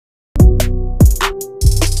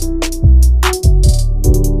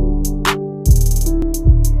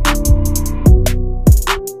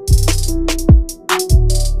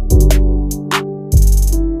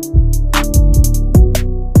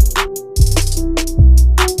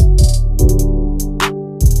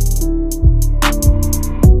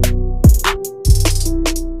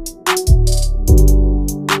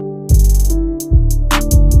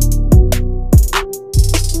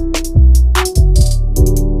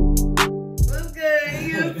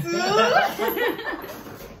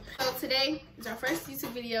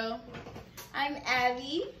video. I'm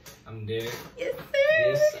Abby. I'm Derek. Yes, sir.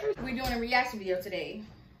 Yes, sir. We're doing a reaction video today.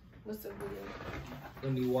 What's the video?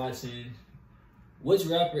 Gonna be watching Which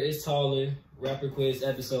Rapper is Taller? Rapper Quiz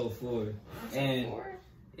Episode 4. And 4?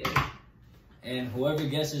 yeah. And whoever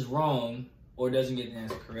guesses wrong or doesn't get the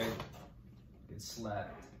answer correct gets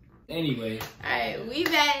slapped. Anyway. Alright, we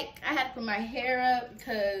back. I had to put my hair up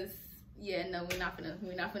because we're not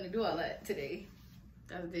gonna do all that today.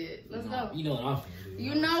 That's it. Let's go. You know what I'm finna do.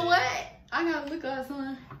 You know what? I got lip gloss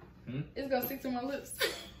on. Hmm? It's gonna stick to my lips.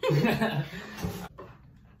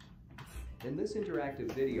 In this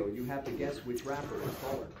interactive video, you have to guess which rapper is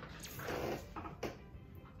taller.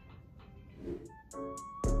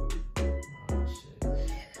 Oh, shit.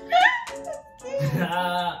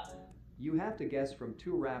 You have to guess from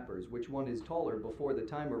 2 rappers which one is taller before the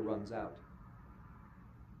timer runs out.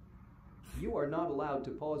 You are not allowed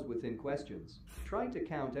to pause within questions. Try to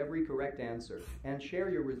count every correct answer and share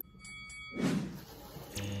your results.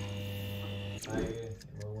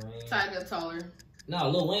 Tiger taller. No,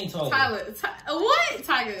 Lil Wayne taller. What?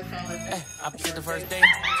 Tiger is taller. I put the first day.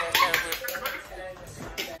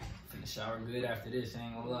 Finna shower good after this, I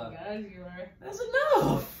ain't gonna lie. God, you are. That's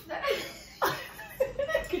enough.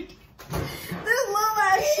 This little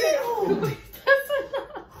ass shit. That's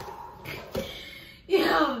enough.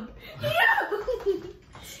 Yeah.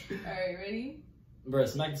 Alright, ready? Bruh,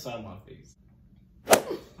 smack the side of my face.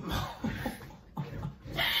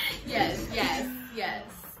 Yes.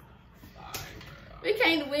 We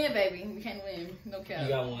came to win, baby. We came to win. No cap. You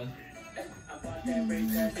got one.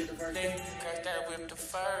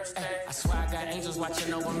 I swear I got angels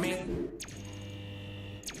watching over me.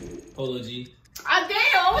 Polo G. Ah,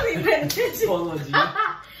 damn, I wasn't even paying attention. Polo G.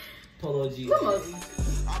 Polo G. Come on.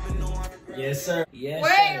 Yes, sir. Yes,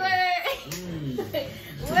 Wait. sir.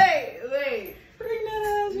 Wait. Bring that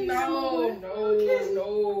ass.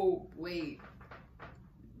 No. Wait.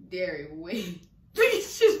 Derek, wait.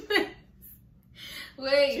 Please just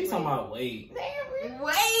wait. She's talking about wait.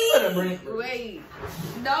 Wait.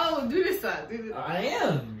 No, do this side. I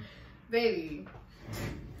am. Baby.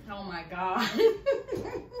 Oh my God.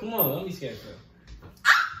 Come on, let me sketch her.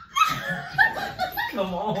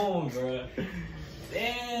 Come on, bro.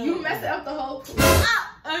 Damn. You messed up the whole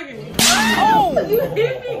okay. Oh! You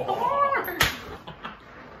hit me hard.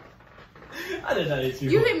 I did not hit you.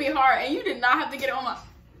 You hit me hard and you did not have to get it on my.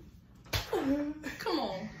 Come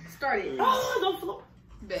on. Start it. Oh, the floor.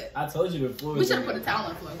 Bet. I told you the floor. We should have put a towel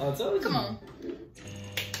on the floor. I told you. Come on.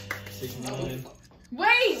 6'9".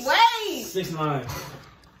 Wait. 6'9".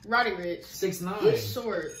 Roddy Rich. 6'9". He's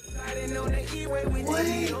short. Why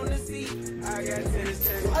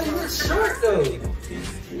you look short though?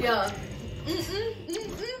 Yeah.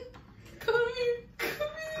 Come here.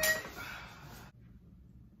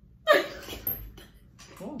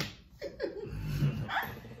 Come on.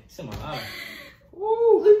 It's in my eye.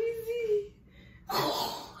 Ooh, let me see.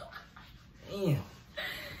 Damn.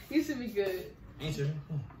 You should be good. Answer.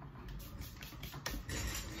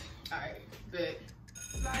 Alright, bet.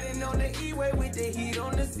 Sliding on the E-way with the heat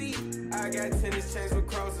on the seat. I got tennis chains with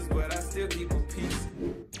crosses, but I still keep a piece.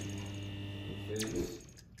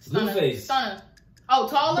 Blueface. Stunner. Oh,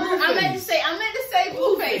 taller? Blueface. I meant to say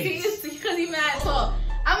Blueface. He is because he mad tall.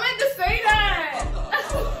 I meant to say that.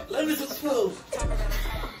 Let me just flow.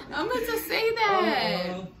 I meant to say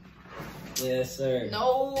that. Yes, sir.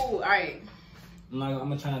 No. Alright. I'm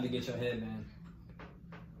gonna try not to get your headband.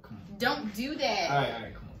 Come on. Don't do that.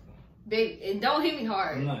 Alright, come on. Babe, and don't hit me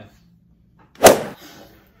hard. I'm not.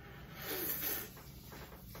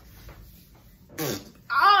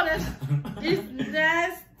 Oh, it's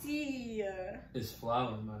nasty. It's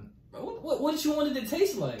flour, man. What you wanted it to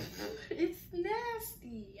taste like? It's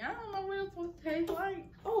nasty. I don't know what it's supposed to taste like.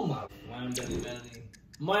 Oh my.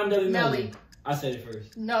 Melly. I said it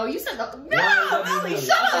first. No, you said the. No, Melly. Melly,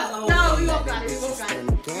 shut up. No, we won't got it.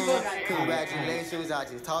 Congratulations, I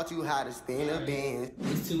just taught you how to spin a bin.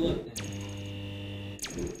 It's 2 up then.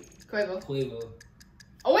 Quavo.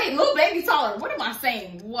 Oh wait, Lil Baby's taller. What am I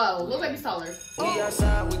saying? Whoa, Lil Baby's taller. We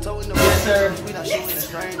outside, we told no Yes, sir. We not shooting a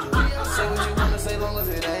stranger. Say what you wanna say, long as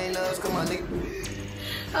it ain't us. Come on, nigga.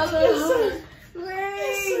 Hello.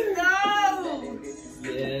 Wait, no.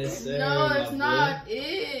 Yes, sir. No, it's not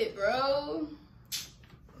it, bro.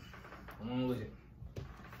 Come on with it.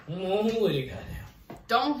 Goddamn.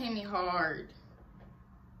 Don't hit me hard.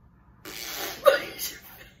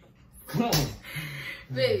 Come on.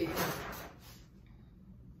 Babe.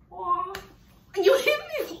 You hit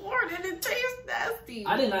me hard and it tastes nasty.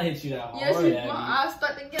 I did not hit you that hard. Yes, you. My eyes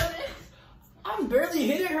stuck together. I'm barely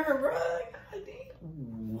hitting her, bro. God damn.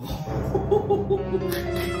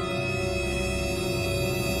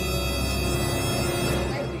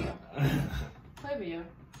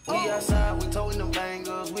 We outside, we towing them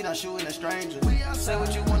bangers, we not shooting at strangers. Say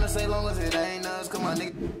what you wanna say, long as it ain't us. Come on,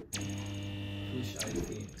 nigga.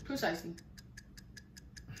 Pooh Shiesty.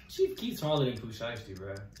 She keeps taller than Pooh Shiesty,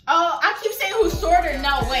 bro. Oh, I keep saying who's shorter.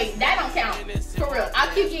 No, wait, that don't count. For real,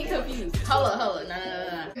 I keep getting confused. Hold up.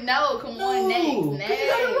 No. No, come on, next. You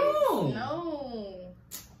got it wrong. No.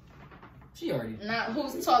 She already. Not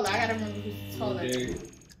who's taller. I gotta remember who's taller.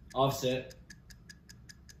 Offset.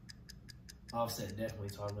 Offset definitely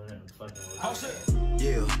taller than fucking Offset.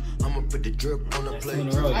 Yeah, I'ma put the drip on the plate. I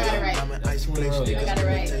got it right. That's 2 in a row. I got it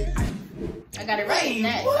right. I got it right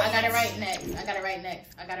next.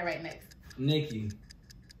 I got it right next. Nikki.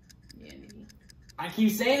 Yeah, Nikki. I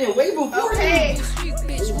keep saying it way before. Okay. So we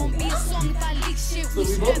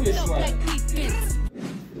both get slapped.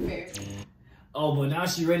 Fair. Oh, but now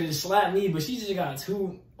she ready to slap me, but she just got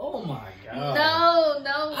 2. Oh my god.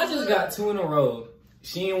 No. I just got 2 in a row.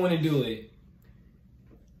 She didn't want to do it.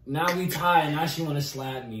 Now we tied. Now she want to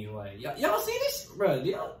slap me. Like y'all see this, bro?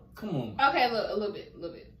 Y'all, come on. Okay, look, a little bit.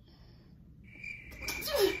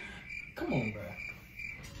 Come on, bro.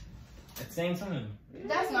 At the same time.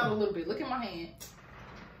 That's not a little bit. Look at my hand.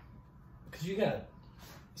 Cause you got.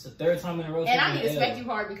 It's the 3rd time in a row. And I need to smack you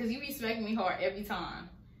hard because you be smacking me hard every time.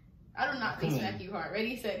 I do not be smacking you hard.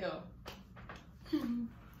 Ready, set, go.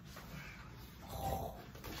 All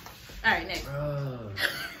right, next. Bro.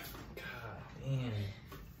 God damn.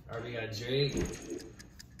 Already got Drake.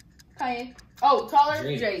 Kanye. Oh, taller?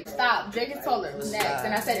 Drake. Drake. Stop. Drake is taller. Next.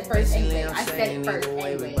 And I said it first anyway. Put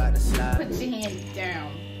your hand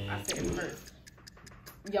down. I said it first.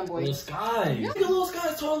 Young boy. Lil Sky. Yeah. Lil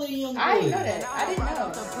Sky's taller than Young Boy. I didn't know that. I didn't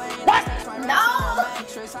know. What? No!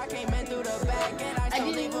 I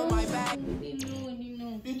didn't know.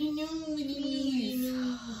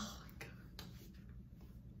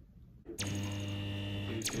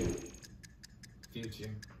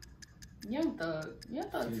 Future. Young Thug.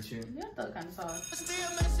 Future. Young Thug kind of soft.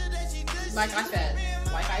 Like I said.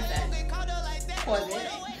 Pause it.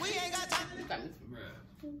 You got me.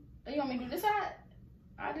 You want me to do this side?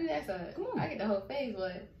 I'll do that side. Come on. I get the whole face,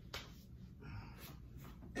 but.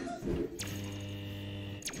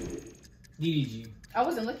 DDG. I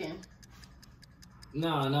wasn't looking.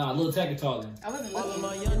 Nah, Lil Tecca taller. I wasn't All of looking.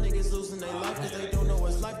 my young niggas losing their life cause they don't know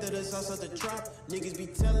what's life to us outside the trap. Niggas be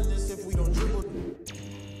telling us if we don't dribble.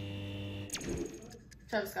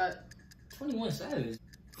 Travis Scott. 21 Savage.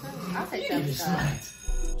 I'll take Travis Scott.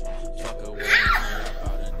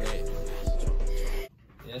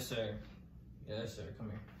 Yes, sir. Come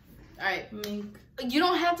here. All right. You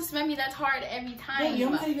don't have to smack me that hard every time. Yo,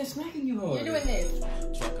 I'm not even smacking you hard. You're doing this.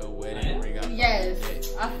 Truck a wedding ring up. Yes,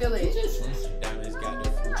 I feel it. Diamonds got the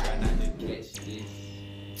fruit, try not to catch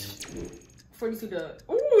this. 42 Doug.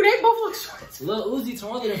 Ooh, they both look short. Lil Uzi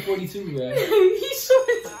taller than 42, bro. He's short.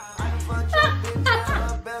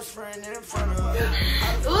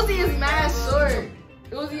 Uzi is mad short.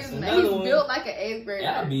 Uzi is mad. He's built like an 8th grader.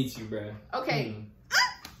 Yeah, I beat you, bro. Okay.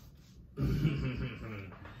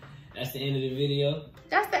 That's the end of the video.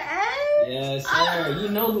 That's the end? Yes, sir. You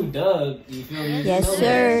know who Doug. You feel me? Yes, you know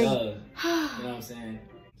sir. Doug. You know what I'm saying?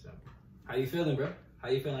 So, how you feeling, bro? How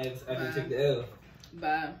you feeling after you took the L?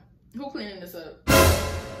 Bye. Who cleaning this up?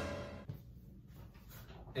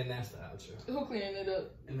 And that's the outro. Who cleaning it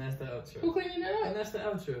up? And that's the outro. Who cleaning it And up? that's the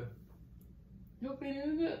outro. Who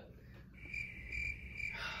cleaning it up?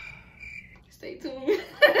 Stay tuned.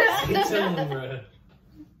 Stay tuned, bro.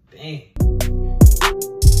 Dang.